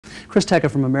Chris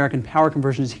Tecca from American Power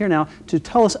Conversion is here now to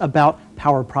tell us about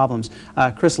power problems.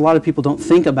 Chris, a lot of people don't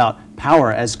think about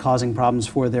power as causing problems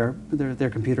for their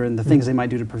computer and the things they might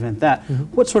do to prevent that.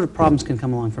 What sort of problems can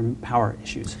come along from power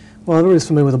issues? Well, everybody's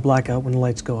familiar with a blackout when the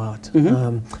lights go out.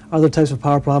 Other types of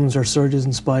power problems are surges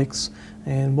and spikes,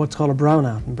 and what's called a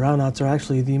brownout. And brownouts are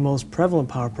actually the most prevalent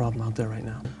power problem out there right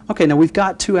now. Okay, now we've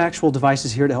got two actual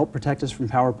devices here to help protect us from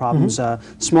power problems.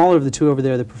 Smaller of the two over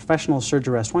there, the professional surge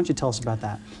arrest. Why don't you tell us about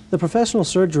that? The professional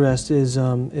surge arrest is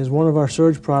one of our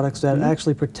surge products that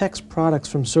actually protects products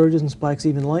from surges and spikes,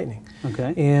 even lightning.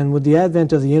 Okay. And with the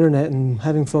advent of the internet and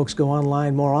having folks go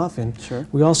online more often,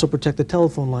 we also protect the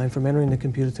telephone line from entering the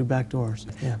computer through back doors.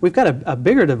 Yeah. We've got a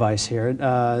bigger device here,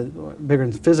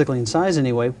 bigger physically in size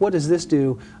anyway. What does this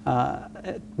do?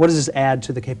 What does this add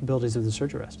to the capabilities of the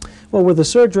surge arrest? Well, where the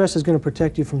surge arrest is going to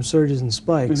protect you from surges and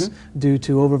spikes due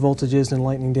to overvoltages and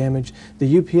lightning damage,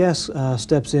 the UPS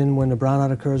steps in when a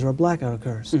brownout occurs or a blackout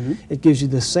occurs. It gives you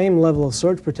the same level of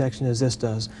surge protection as this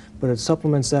does, but it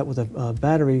supplements that with a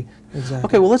battery. Exactly.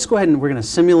 Okay, well, let's go ahead and we're going to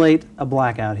simulate a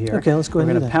blackout here. Okay, let's go ahead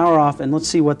and do that. We're going to power off and let's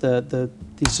see what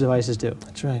these devices do.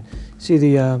 That's right. See,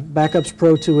 the Backups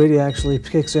Pro 280 actually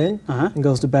kicks in and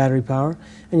goes to battery power.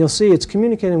 And you'll see it's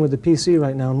communicating with the PC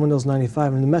right now in Windows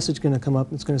 95, and the message is going to come up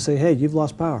and it's going to say, hey, you've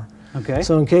lost power. Okay.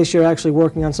 So in case you're actually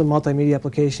working on some multimedia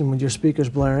application with your speakers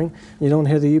blaring and you don't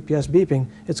hear the UPS beeping,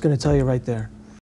 it's going to tell you right there.